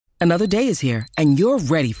Another day is here, and you're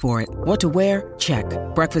ready for it. What to wear? Check.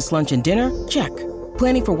 Breakfast, lunch, and dinner? Check.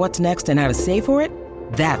 Planning for what's next and how to save for it?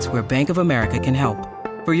 That's where Bank of America can help.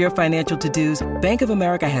 For your financial to-dos, Bank of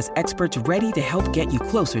America has experts ready to help get you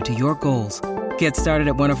closer to your goals. Get started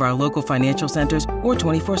at one of our local financial centers or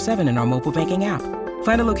 24/7 in our mobile banking app.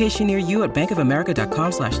 Find a location near you at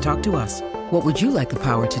bankofamerica.com/talktous. What would you like the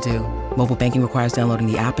power to do? Mobile banking requires downloading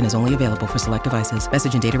the app and is only available for select devices.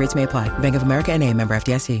 Message and data rates may apply. Bank of America N.A., member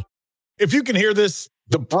FDIC. If you can hear this,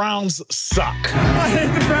 the Browns suck. I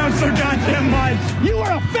hate the Browns so goddamn much. You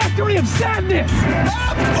are a factory of sadness.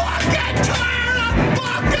 I'm fucking tired of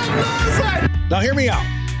fucking losing. Now hear me out.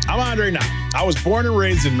 I'm Andre Knott. I was born and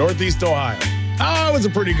raised in Northeast Ohio. I was a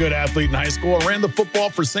pretty good athlete in high school and ran the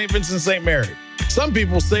football for St. Vincent St. Mary. Some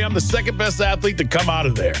people say I'm the second best athlete to come out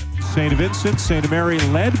of there. St. Vincent St. Mary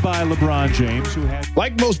led by LeBron James, who had...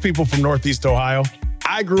 Like most people from Northeast Ohio,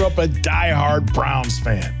 I grew up a diehard Browns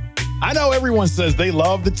fan. I know everyone says they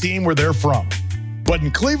love the team where they're from, but in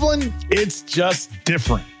Cleveland, it's just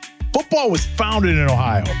different. Football was founded in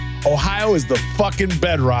Ohio. Ohio is the fucking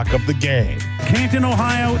bedrock of the game. Canton,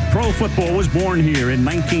 Ohio, pro football was born here in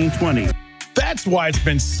 1920. That's why it's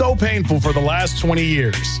been so painful for the last 20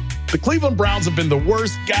 years. The Cleveland Browns have been the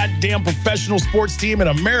worst goddamn professional sports team in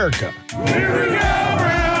America. Here we go,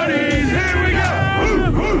 Brownies. Here we go.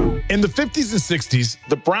 Woo, woo. In the 50s and 60s,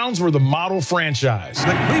 the Browns were the model franchise. The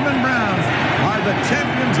Cleveland Browns are the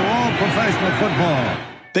champions of all professional football.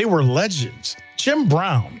 They were legends. Jim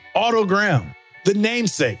Brown, Otto Graham, the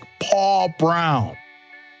namesake, Paul Brown.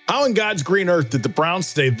 How in God's green earth did the Browns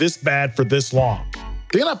stay this bad for this long?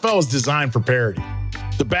 The NFL is designed for parity.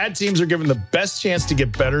 The bad teams are given the best chance to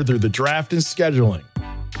get better through the draft and scheduling.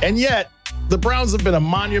 And yet, the Browns have been a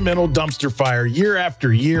monumental dumpster fire year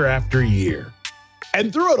after year after year.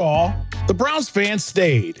 And through it all, the Browns fans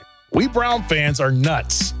stayed. We Brown fans are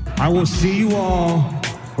nuts. I will see you all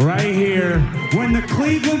right here when the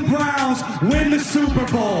Cleveland Browns win the Super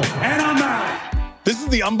Bowl. And I'm out. This is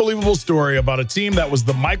the unbelievable story about a team that was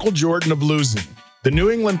the Michael Jordan of losing, the New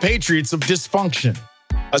England Patriots of dysfunction.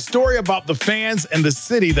 A story about the fans and the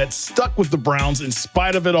city that stuck with the Browns in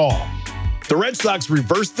spite of it all. The Red Sox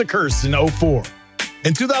reversed the curse in 2004.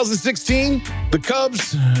 In 2016, the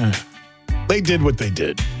Cubs, they did what they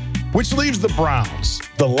did. Which leaves the Browns,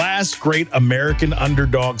 the last great American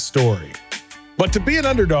underdog story. But to be an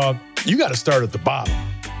underdog, you got to start at the bottom.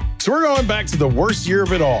 So we're going back to the worst year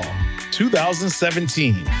of it all,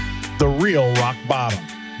 2017, the real rock bottom.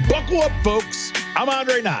 Buckle up, folks. I'm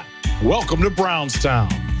Andre Knott. Welcome to Brownstown.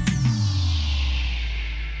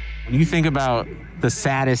 When you think about the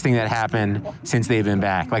saddest thing that happened since they've been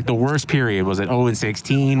back, like the worst period, was it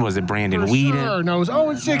 0-16? Was it Brandon Weeden? Sure. No, it was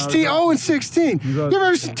 0-16. 0-16. You ever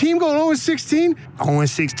heard a team going 0-16?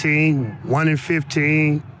 0-16,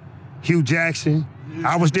 1-15, Hugh Jackson.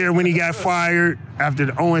 I was there when he got fired after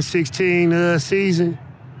the 0-16 season.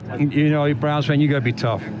 You know, you Browns fan, you got to be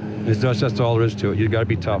tough. That's all there is to it. You got to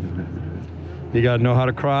be tough. You got to know how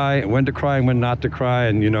to cry, when to cry, and when not to cry,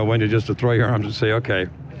 and, you know, when to just to throw your arms and say, okay,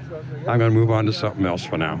 I'm going to move on to something else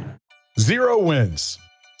for now. 0 wins,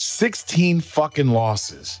 16 fucking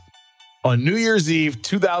losses. On New Year's Eve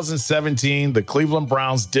 2017, the Cleveland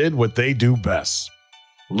Browns did what they do best.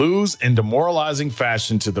 Lose in demoralizing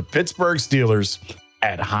fashion to the Pittsburgh Steelers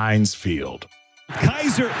at Heinz Field.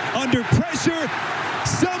 Kaiser under pressure,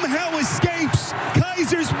 somehow escapes.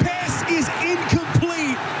 Kaiser's pass is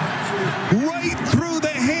incomplete. Right through the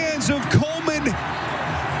hands of Coleman,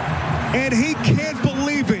 and he can't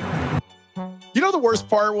believe it. You know the worst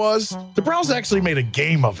part was? The Browns actually made a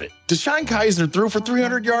game of it. Deshaun Kaiser threw for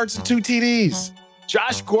 300 yards and 2 TDs.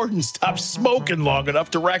 Josh Gordon stopped smoking long enough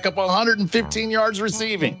to rack up 115 yards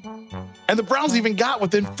receiving. And the Browns even got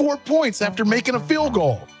within 4 points after making a field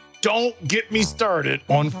goal. Don't get me started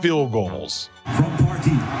on field goals. From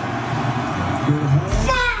Parkey.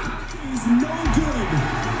 Is no good.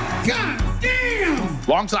 God damn.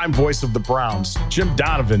 Longtime voice of the Browns, Jim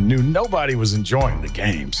Donovan, knew nobody was enjoying the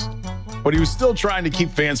games. But he was still trying to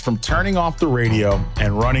keep fans from turning off the radio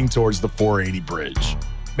and running towards the 480 bridge.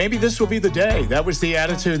 Maybe this will be the day. That was the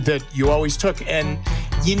attitude that you always took. And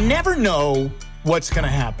you never know what's going to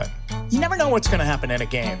happen. You never know what's going to happen in a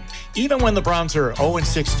game. Even when the Browns are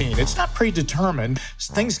 0-16, it's not predetermined.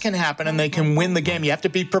 Things can happen and they can win the game. You have to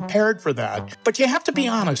be prepared for that. But you have to be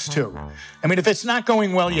honest, too. I mean, if it's not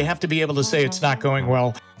going well, you have to be able to say it's not going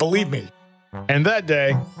well. Believe me. And that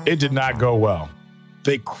day, it did not go well.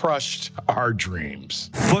 They crushed our dreams.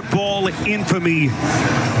 Football infamy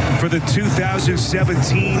for the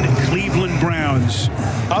 2017 Cleveland Browns.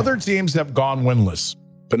 Other teams have gone winless.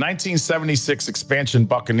 The 1976 expansion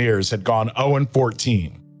Buccaneers had gone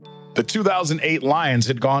 0-14. The 2008 Lions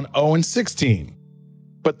had gone 0-16.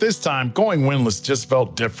 But this time, going winless just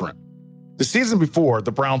felt different. The season before,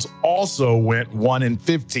 the Browns also went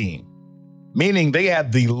 1-15, meaning they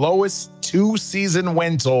had the lowest two-season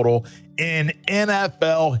win total in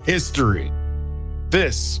NFL history.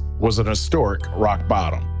 This was an historic rock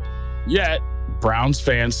bottom. Yet, Browns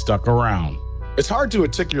fans stuck around. It's hard to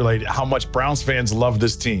articulate how much Browns fans love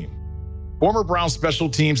this team. Former Browns special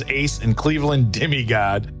teams ace and Cleveland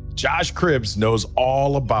demigod, Josh Cribbs, knows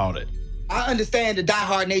all about it. I understand the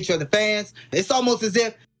diehard nature of the fans. It's almost as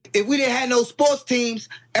if we didn't have no sports teams,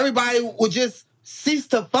 everybody would just cease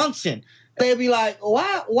to function. They'd be like,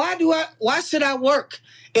 why should I work?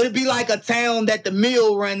 It'd be like a town that the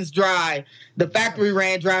mill runs dry, the factory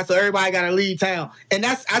ran dry, so everybody got to leave town. And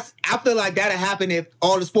I feel like that'd happen if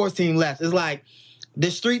all the sports team left. It's like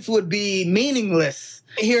the streets would be meaningless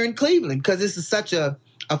here in Cleveland because this is such a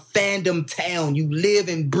fandom town. You live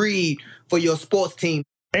and breathe for your sports team.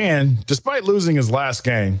 And despite losing his last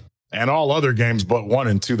game and all other games but one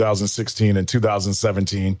in 2016 and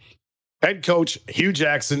 2017, head coach Hugh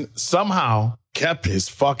Jackson somehow kept his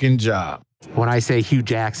fucking job. When I say Hugh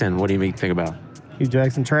Jackson, what do you think about? Hugh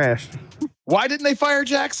Jackson trash. Why didn't they fire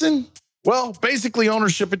Jackson? Well, basically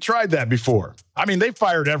ownership had tried that before. I mean, they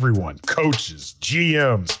fired everyone, coaches,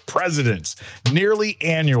 GMs, presidents, nearly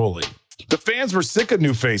annually. The fans were sick of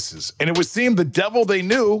new faces, and it would seem the devil they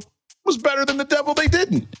knew was better than the devil they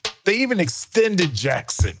didn't. They even extended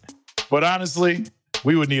Jackson. But honestly,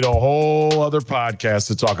 we would need a whole other podcast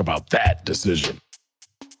to talk about that decision.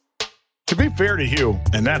 To be fair to Hugh,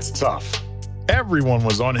 and that's tough, everyone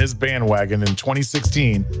was on his bandwagon in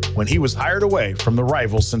 2016 when he was hired away from the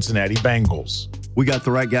rival Cincinnati Bengals. We got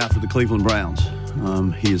the right guy for the Cleveland Browns.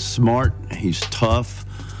 He is smart, he's tough,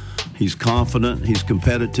 he's confident, he's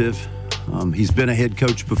competitive. He's been a head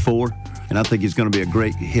coach before, and I think he's going to be a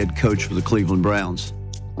great head coach for the Cleveland Browns.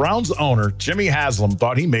 Browns owner Jimmy Haslam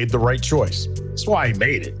thought he made the right choice. That's why he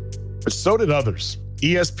made it. But so did others.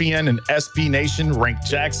 ESPN and SB Nation ranked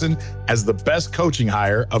Jackson as the best coaching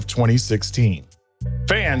hire of 2016.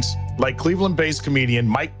 Fans, like Cleveland-based comedian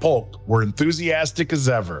Mike Polk, were enthusiastic as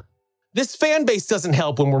ever. This fan base doesn't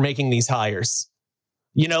help when we're making these hires.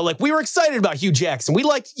 You know, like we were excited about Hugh Jackson. We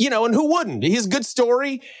liked, and who wouldn't? He has a good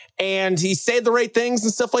story and he said the right things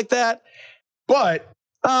and stuff like that. But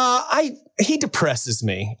he depresses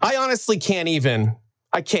me. I honestly can't.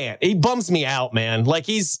 He bums me out, man. Like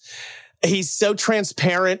he's so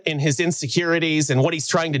transparent in his insecurities and what he's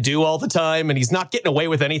trying to do all the time, and he's not getting away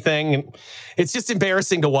with anything. And it's just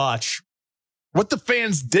embarrassing to watch. What the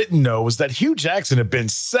fans didn't know was that Hugh Jackson had been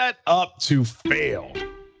set up to fail.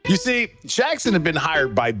 You see, Jackson had been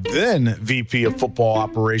hired by then VP of Football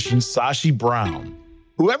Operations, Sashi Brown,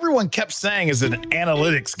 who everyone kept saying is an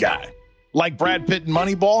analytics guy, like Brad Pitt in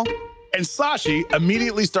Moneyball. And Sashi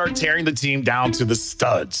immediately started tearing the team down to the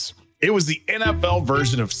studs. It was the NFL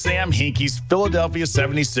version of Sam Hinkie's Philadelphia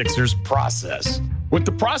 76ers process. What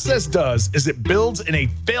the process does is it builds in a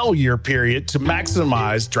failure period to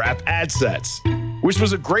maximize draft assets, which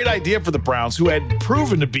was a great idea for the Browns, who had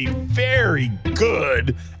proven to be very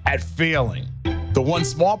good at failing. The one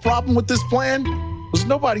small problem with this plan was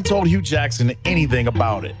nobody told Hugh Jackson anything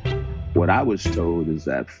about it. What I was told is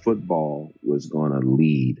that football was going to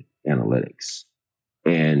lead analytics.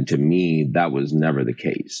 And to me, that was never the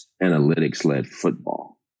case. Analytics led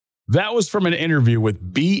football. That was from an interview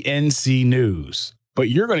with BNC News. But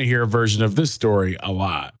you're going to hear a version of this story a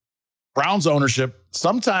lot. Browns ownership,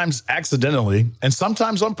 sometimes accidentally and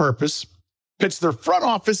sometimes on purpose, pits their front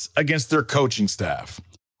office against their coaching staff,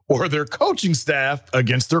 or their coaching staff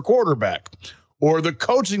against their quarterback, or the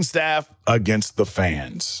coaching staff against the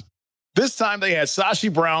fans. This time they had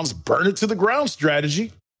Sashi Brown's burn it to the ground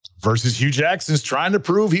strategy versus Hugh Jackson's trying to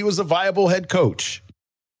prove he was a viable head coach.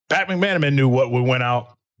 Pat McManaman knew what went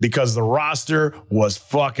out because the roster was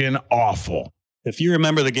fucking awful. If you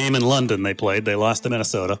remember the game in London they lost to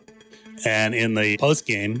Minnesota. And in the post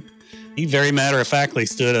game, he very matter-of-factly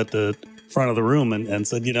stood at the front of the room and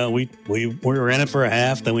said, we were in it for a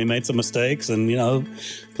half, then we made some mistakes. And,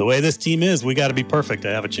 the way this team is, we got to be perfect to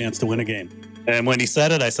have a chance to win a game. And when he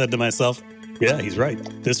said it, I said to myself, yeah, he's right.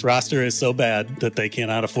 This roster is so bad that they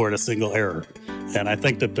cannot afford a single error. And I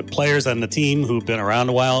think that the players on the team who've been around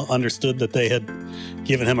a while understood that they had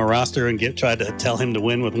given him a roster and tried to tell him to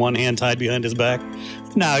win with one hand tied behind his back.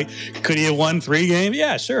 Now, could he have won 3 games?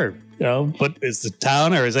 Yeah, sure. But is the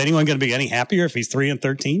town or is anyone going to be any happier if he's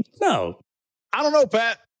 3-13? No. I don't know,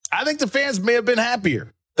 Pat. I think the fans may have been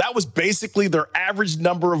happier. That was basically their average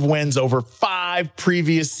number of wins over 5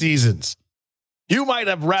 previous seasons. You might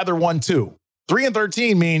have rather won 2.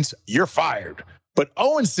 3-13 means you're fired. But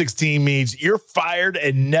 0-16 means you're fired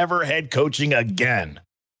and never head coaching again.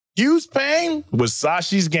 Hugh's pain was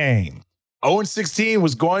Sashi's gain. 0-16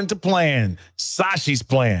 was going to plan Sashi's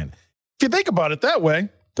plan. If you think about it that way,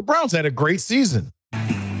 the Browns had a great season.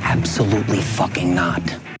 Absolutely fucking not.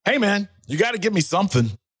 Hey, man, you got to give me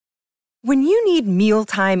something. When you need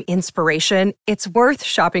mealtime inspiration, it's worth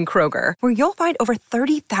shopping Kroger, where you'll find over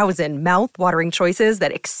 30,000 mouth-watering choices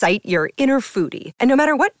that excite your inner foodie. And no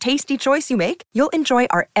matter what tasty choice you make, you'll enjoy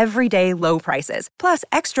our everyday low prices, plus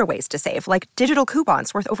extra ways to save, like digital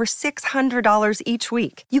coupons worth over $600 each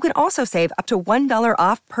week. You can also save up to $1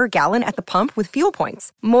 off per gallon at the pump with fuel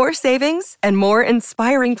points. More savings and more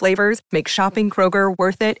inspiring flavors make shopping Kroger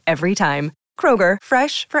worth it every time. Kroger,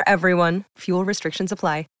 fresh for everyone. Fuel restrictions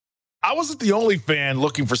apply. I wasn't the only fan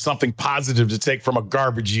looking for something positive to take from a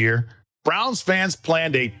garbage year. Browns fans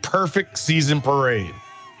planned a perfect season parade.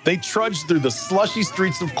 They trudged through the slushy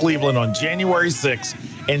streets of Cleveland on January 6th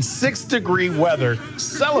in 6-degree weather,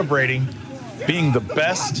 celebrating being the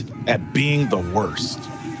best at being the worst.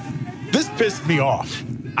 This pissed me off.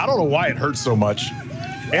 I don't know why it hurt so much.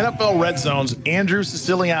 NFL Red Zone's Andrew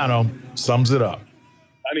Siciliano sums it up.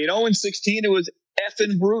 I mean, 0-16, it was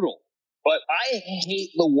effing brutal. But I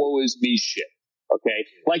hate the woe is me shit, okay?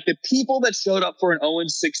 Like the people that showed up for an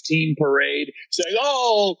 0-16 parade saying,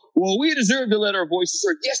 oh, well, we deserve to let our voices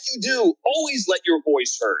heard. Yes, you do. Always let your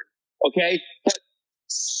voice heard, okay? But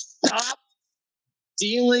stop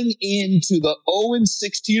dealing into the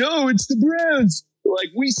 0-16, oh, it's the Browns. Like,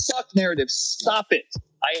 we suck narrative. Stop it.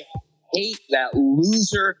 I hate that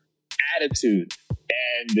loser attitude.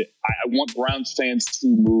 And I want Browns fans to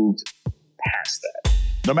move past that.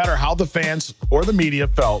 No matter how the fans or the media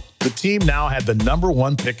felt, the team now had the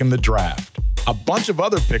 #1 pick in the draft, a bunch of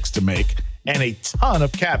other picks to make, and a ton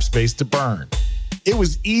of cap space to burn. It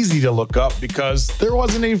was easy to look up because there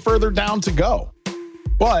wasn't any further down to go.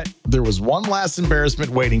 But there was one last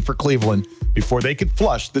embarrassment waiting for Cleveland before they could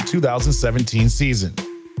flush the 2017 season.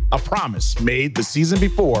 A promise made the season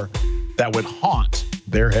before that would haunt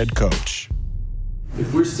their head coach.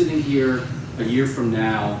 If we're sitting here a year from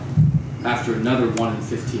now, after another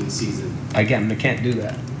 1-15 season. I can't do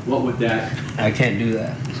that. What would that? I can't do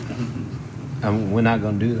that. We're not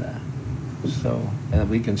going to do that. So, and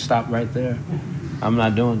we can stop right there. I'm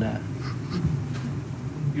not doing that.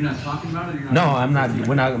 You're not talking about it? You're not no, I'm not.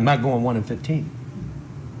 I'm not going 1-15.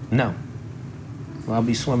 No. Well, I'll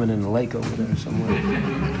be swimming in the lake over there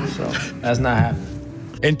somewhere. So that's not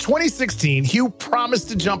happening. In 2016, Hugh promised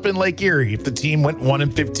to jump in Lake Erie if the team went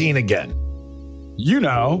 1-15 again. You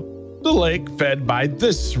know, the lake fed by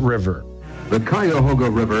this river. The Cuyahoga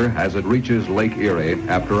River, as it reaches Lake Erie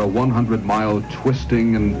after a 100-mile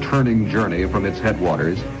twisting and turning journey from its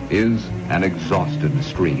headwaters, is an exhausted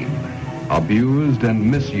stream, abused and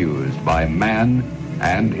misused by man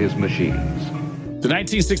and his machines. The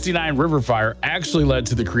 1969 river fire actually led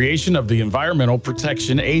to the creation of the Environmental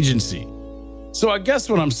Protection Agency. So I guess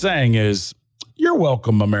what I'm saying is, you're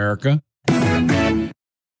welcome, America.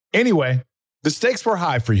 Anyway, the stakes were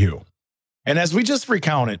high for Hugh. And as we just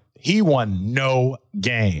recounted, he won no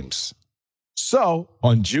games. So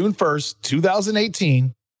on June 1st,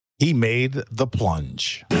 2018, he made the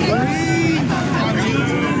plunge. 3, 2, 1,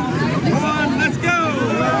 let's go!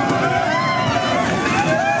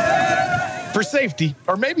 For safety,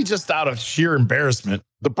 or maybe just out of sheer embarrassment,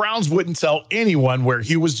 the Browns wouldn't tell anyone where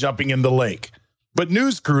Hugh was jumping in the lake. But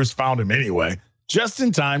news crews found him anyway, just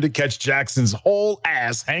in time to catch Jackson's whole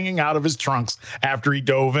ass hanging out of his trunks after he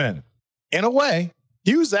dove in. In a way,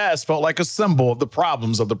 Hugh's ass felt like a symbol of the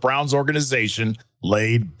problems of the Browns organization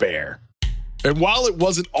laid bare. And while it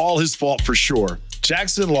wasn't all his fault for sure,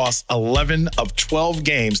 Jackson lost 11 of 12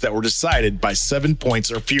 games that were decided by 7 points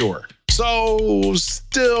or fewer. So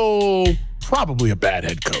still probably a bad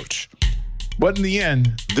head coach. But in the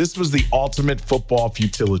end, this was the ultimate football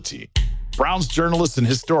futility. Browns journalist and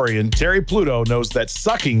historian Terry Pluto knows that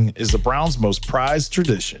sucking is the Browns' most prized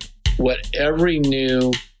tradition. What every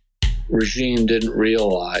new regime didn't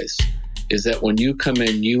realize is that when you come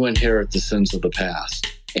in, you inherit the sins of the past.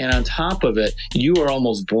 And on top of it, you are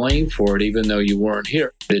almost blamed for it, even though you weren't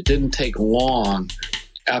here. It didn't take long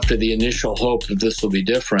after the initial hope that this will be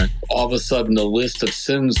different. All of a sudden, the list of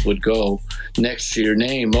sins would go next to your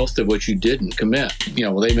name, most of which you didn't commit. You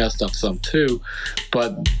know, well, they messed up some too.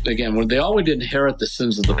 But again, when they always inherit the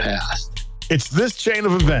sins of the past. It's this chain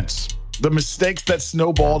of events, the mistakes that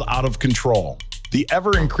snowballed out of control, the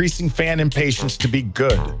ever-increasing fan impatience to be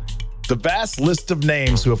good, the vast list of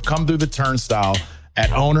names who have come through the turnstile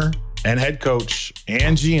at owner and head coach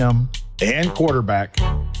and GM and quarterback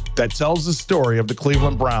that tells the story of the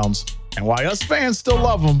Cleveland Browns and why us fans still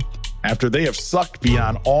love them after they have sucked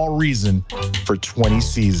beyond all reason for 20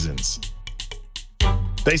 seasons.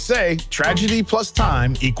 They say tragedy plus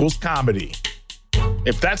time equals comedy.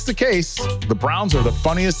 If that's the case, the Browns are the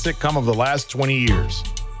funniest sitcom of the last 20 years.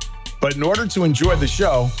 But in order to enjoy the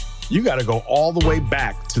show, you got to go all the way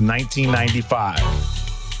back to 1995,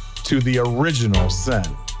 to the original Sin.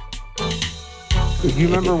 Do you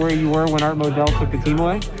remember where you were when Art Modell took the team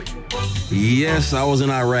away? Yes, I was in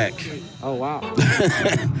Iraq. Oh, wow.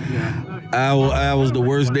 I was the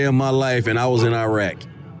worst day of my life, and I was in Iraq.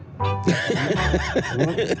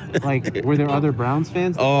 Like, were there other Browns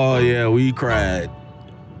fans? Oh, yeah, we cried.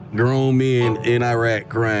 Grown men in Iraq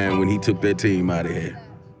crying when he took that team out of here.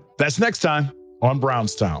 That's next time on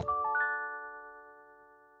Brownstown.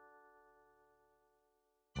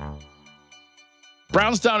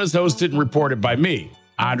 Brownstown is hosted and reported by me,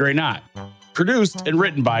 Andre Knott. Produced and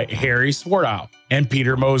written by Harry Swartout and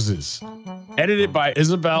Peter Moses. Edited by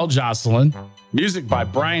Isabel Jocelyn. Music by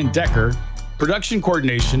Brian Decker. Production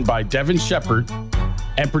coordination by Devin Shepard.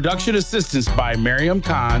 And production assistance by Miriam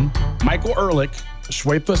Khan, Michael Ehrlich,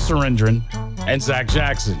 Shweta Surendran, and Zach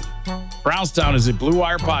Jackson. Brownstown is a Blue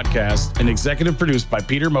Wire podcast and executive produced by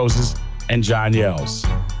Peter Moses and John Yells.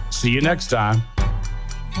 See you next time.